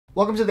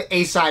Welcome to the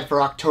A-side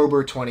for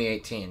October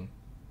 2018.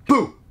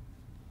 Boo!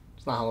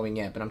 It's not Halloween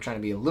yet, but I'm trying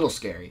to be a little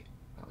scary.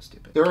 That was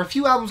stupid. There are a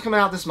few albums coming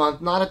out this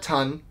month, not a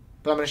ton,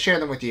 but I'm going to share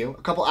them with you.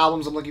 A couple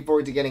albums I'm looking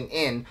forward to getting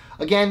in.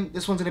 Again,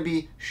 this one's going to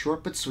be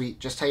short but sweet,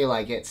 just how you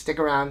like it. Stick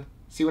around,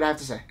 see what I have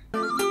to say.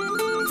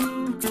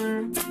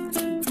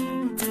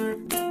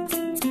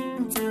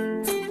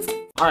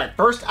 Alright,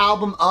 first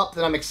album up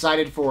that I'm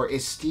excited for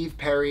is Steve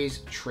Perry's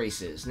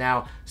Traces.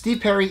 Now,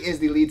 Steve Perry is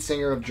the lead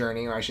singer of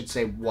Journey, or I should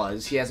say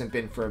was. He hasn't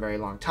been for a very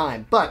long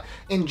time. But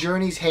in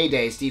Journey's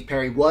heyday, Steve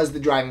Perry was the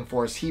driving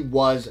force. He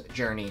was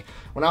Journey.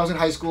 When I was in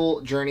high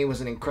school, Journey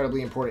was an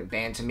incredibly important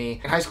band to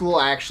me. In high school,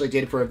 I actually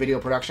did for a video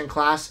production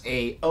class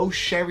a Oh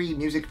Sherry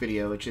music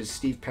video, which is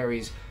Steve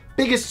Perry's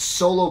biggest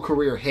solo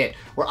career hit,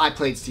 where I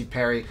played Steve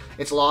Perry.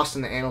 It's lost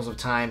in the annals of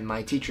time.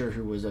 My teacher,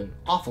 who was an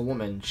awful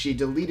woman, she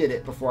deleted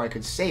it before I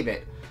could save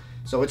it,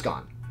 so it's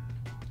gone.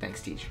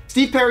 Thanks, teach.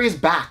 Steve Perry is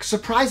back,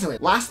 surprisingly.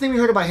 Last thing we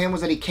heard about him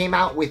was that he came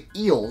out with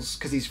Eels,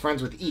 because he's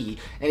friends with E,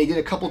 and he did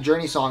a couple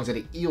Journey songs at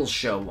an Eels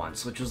show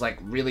once, which was like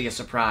really a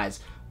surprise.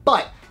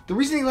 But the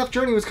reason he left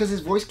Journey was because his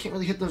voice can't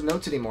really hit those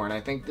notes anymore, and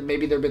I think that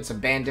maybe there have been some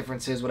band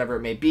differences, whatever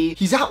it may be.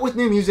 He's out with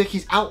new music,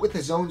 he's out with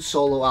his own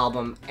solo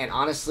album, and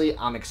honestly,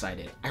 I'm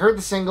excited. I heard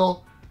the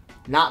single,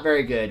 not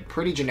very good,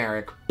 pretty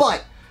generic,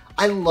 but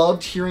I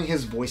loved hearing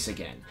his voice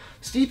again.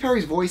 Steve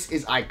Perry's voice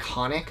is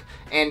iconic,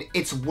 and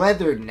it's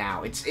weathered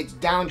now. It's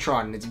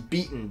downtrodden, it's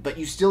beaten, but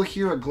you still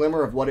hear a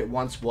glimmer of what it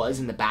once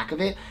was in the back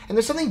of it, and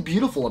there's something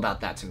beautiful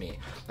about that to me.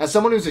 As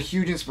someone who's a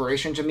huge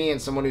inspiration to me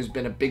and someone who's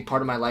been a big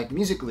part of my life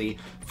musically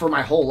for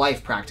my whole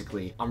life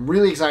practically, I'm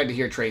really excited to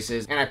hear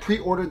Traces, and I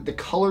pre-ordered the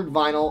colored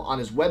vinyl on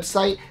his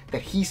website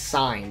that he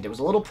signed. It was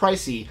a little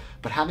pricey,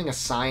 but having a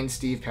signed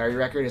Steve Perry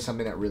record is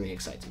something that really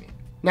excites me.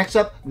 Next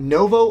up,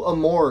 Novo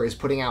Amor is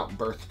putting out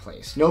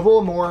Birthplace. Novo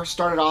Amor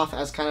started off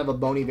as kind of a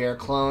Bon Iver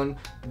clone.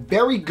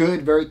 Very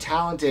good, very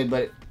talented,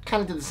 but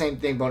kind of did the same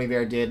thing Bon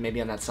Iver did, maybe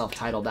on that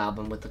self-titled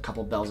album with a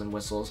couple bells and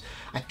whistles.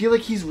 I feel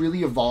like he's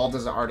really evolved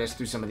as an artist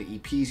through some of the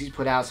EPs he's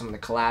put out, some of the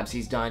collabs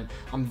he's done.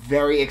 I'm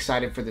very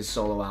excited for this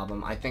solo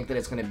album. I think that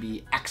it's going to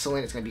be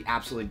excellent. It's going to be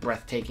absolutely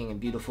breathtaking and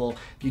beautiful.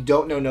 If you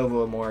don't know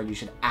Novo Amor, you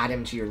should add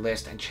him to your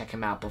list and check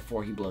him out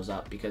before he blows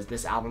up, because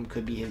this album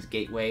could be his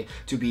gateway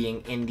to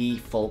being indie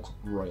folk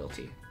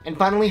royalty. And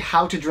finally,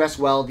 How to Dress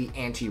Well, the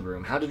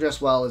Anteroom. How to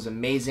Dress Well is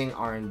amazing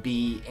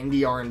R&B,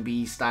 indie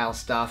R&B style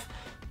stuff.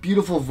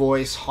 Beautiful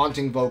voice,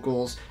 haunting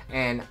vocals,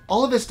 and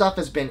all of his stuff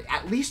has been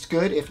at least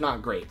good, if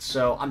not great.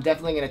 So I'm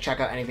definitely going to check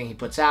out anything he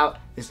puts out.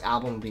 This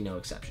album will be no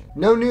exception.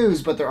 No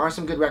news, but there are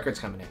some good records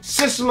coming in.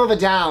 System of a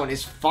Down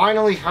is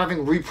finally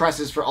having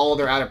represses for all of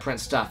their out-of-print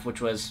stuff,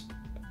 which was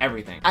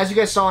everything. As you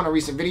guys saw in a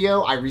recent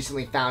video, I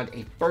recently found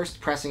a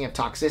first pressing of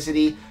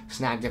Toxicity,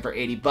 snagged it for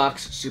 80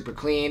 bucks, super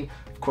clean.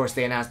 Of course,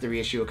 they announced the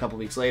reissue a couple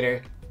weeks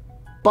later.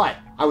 But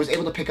I was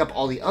able to pick up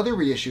all the other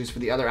reissues for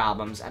the other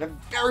albums at a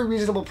very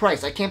reasonable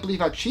price. I can't believe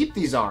how cheap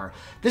these are.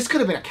 This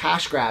could have been a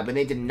cash grab, and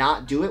they did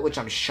not do it, which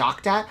I'm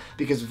shocked at,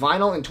 because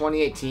vinyl in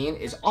 2018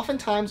 is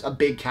oftentimes a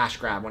big cash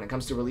grab when it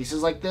comes to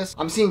releases like this.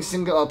 I'm seeing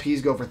single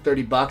LPs go for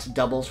 30 bucks,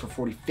 doubles for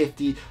 40,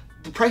 50.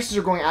 The prices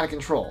are going out of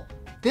control.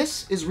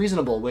 This is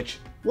reasonable, which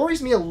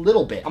worries me a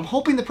little bit. I'm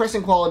hoping the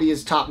pressing quality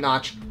is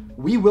top-notch.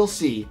 We will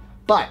see.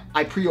 But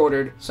I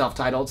pre-ordered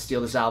self-titled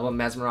Steal This Album,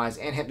 Mesmerize,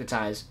 and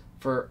Hypnotize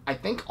for, I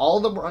think all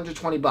of them were under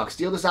 20 bucks.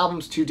 Steal This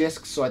Album's 2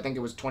 discs, so I think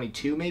it was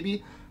 22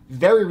 maybe.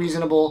 Very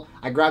reasonable.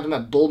 I grabbed them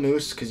at Bull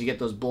Moose because you get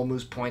those Bull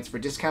Moose points for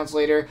discounts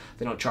later.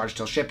 They don't charge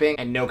till shipping,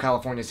 and no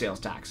California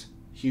sales tax.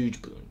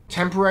 Huge boon.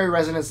 Temporary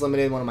Residence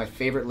Limited, one of my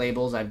favorite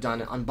labels. I've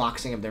done an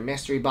unboxing of their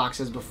mystery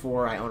boxes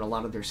before. I own a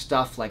lot of their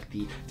stuff, like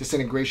the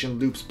Disintegration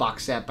Loops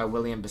box set by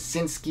William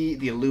Basinski,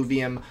 the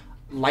Illuvium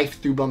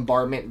Life Through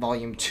Bombardment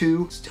Volume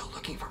 2. Still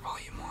looking for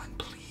Volume 1,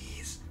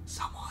 please,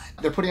 someone.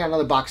 They're putting out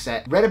another box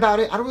set. Read about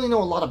it. I don't really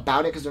know a lot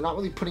about it because they're not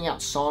really putting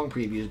out song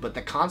previews, but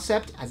the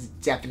concept has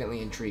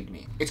definitely intrigued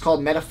me. It's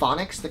called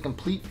Metaphonics, the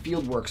Complete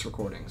Fieldworks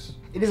Recordings.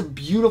 It is a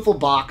beautiful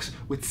box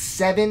with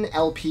 7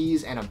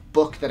 LPs and a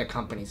book that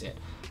accompanies it.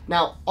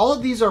 Now, all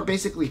of these are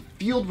basically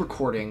field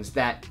recordings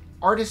that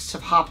artists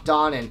have hopped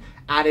on and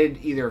added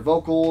either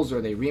vocals,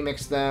 or they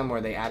remixed them,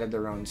 or they added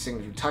their own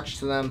signature touch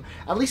to them.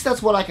 At least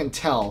that's what I can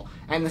tell,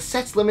 and the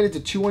set's limited to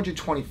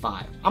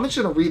 225. I'm just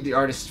gonna read the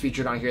artists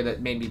featured on here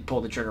that made me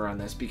pull the trigger on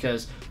this,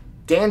 because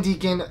Dan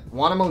Deacon,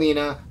 Juana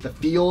Molina, The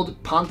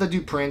Field, Panta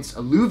Du Prince,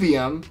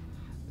 Illuvium,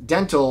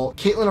 Dental,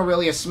 Caitlin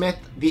Aurelia Smith,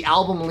 The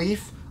Album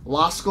Leaf,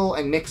 Laskel,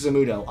 and Nick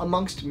Zamudo,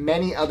 amongst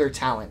many other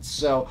talents.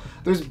 So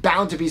there's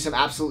bound to be some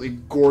absolutely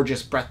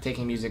gorgeous,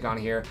 breathtaking music on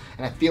here,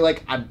 and I feel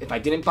like if I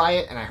didn't buy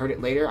it and I heard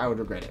it later, I would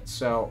regret it.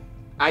 So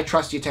I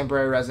trust you,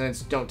 Temporary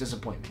Residence. Don't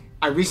disappoint me.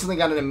 I recently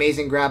got an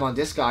amazing grab on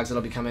Discogs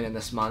that'll be coming in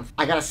this month.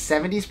 I got a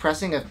 70s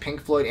pressing of Pink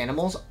Floyd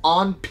Animals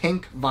on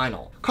pink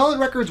vinyl. Colored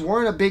records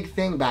weren't a big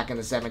thing back in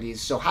the 70s,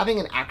 so having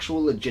an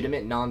actual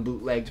legitimate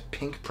non-bootlegged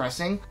pink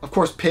pressing, of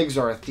course pigs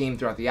are a theme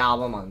throughout the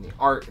album, on the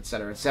art,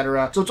 etc,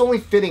 etc, so it's only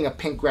fitting a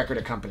pink record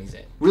accompanies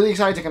it. Really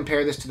excited to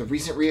compare this to the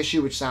recent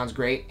reissue, which sounds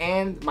great,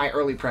 and my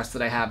early press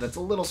that I have that's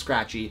a little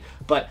scratchy,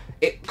 but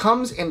It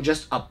comes in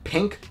just a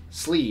pink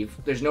sleeve.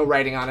 There's no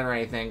writing on it or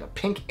anything. A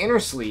pink inner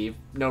sleeve,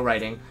 no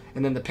writing,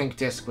 and then the pink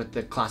disc with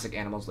the classic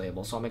Animals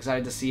label. So I'm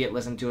excited to see it,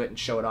 listen to it, and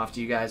show it off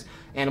to you guys.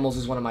 Animals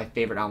is one of my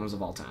favorite albums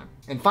of all time.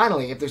 And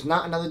finally, if there's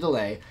not another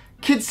delay,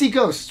 Kids See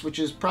Ghosts, which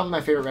is probably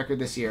my favorite record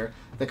this year,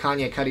 the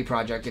Kanye Cudi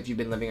project, if you've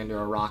been living under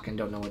a rock and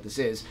don't know what this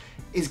is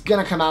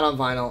gonna come out on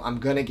vinyl. I'm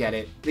gonna get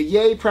it. The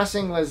Ye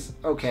pressing was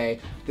okay.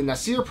 The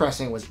Nasir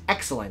pressing was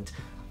excellent.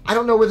 I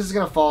don't know where this is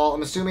going to fall.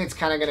 I'm assuming it's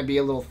kind of going to be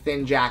a little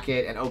thin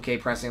jacket and okay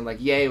pressing like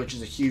Ye, which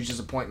is a huge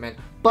disappointment.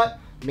 But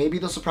maybe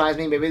they'll surprise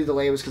me. Maybe the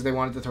delay was because they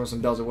wanted to throw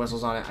some bells and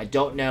whistles on it. I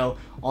don't know.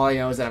 All I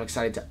know is that I'm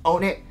excited to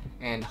own it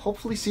and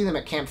hopefully see them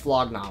at Camp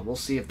Flog Gnaw. We'll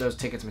see if those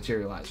tickets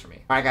materialize for me.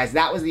 Alright guys,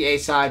 that was the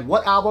A-side.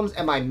 What albums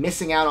am I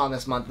missing out on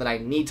this month that I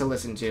need to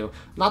listen to?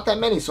 Not that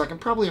many, so I can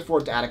probably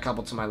afford to add a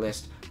couple to my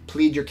list.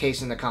 Plead your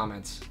case in the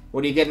comments.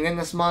 What are you getting in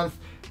this month?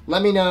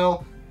 Let me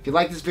know. If you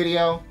like this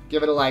video,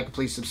 give it a like,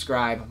 please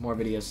subscribe. More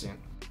videos soon.